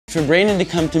For Brandon to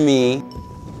come to me,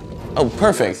 oh,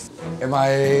 perfect. Am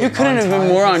I? You couldn't have been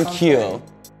more on cue.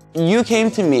 You came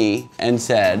to me and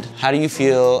said, how do you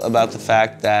feel about the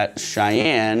fact that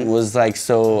Cheyenne was like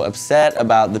so upset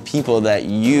about the people that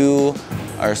you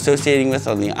are associating with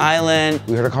on the island?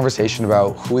 We had a conversation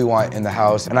about who we want in the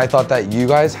house, and I thought that you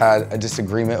guys had a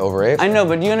disagreement over it. I know,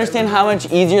 but do you understand how much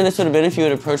easier this would have been if you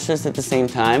had approached us at the same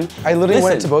time? I literally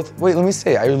went to both, wait, let me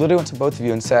say, I literally went to both of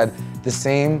you and said the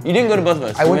same. You didn't go to both of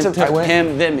us. I went to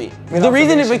him, then me. The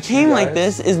reason it became like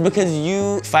this is because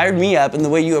you fired me up, and the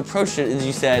way you approached it is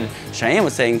you said, Cheyenne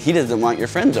was saying he doesn't want your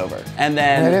friends over. And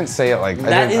then I didn't say it like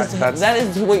that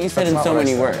is what you said in so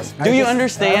many words. Do you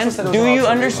understand? Do you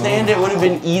understand it would have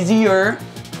been easier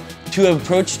to have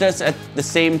approached us at the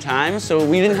same time so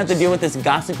we didn't have to deal with this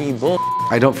gossipy bull?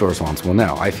 I don't feel responsible,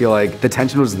 no. I feel like the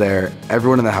tension was there,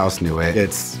 everyone in the house knew it.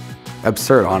 It's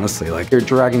absurd, honestly. Like, you're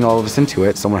dragging all of us into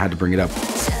it, someone had to bring it up.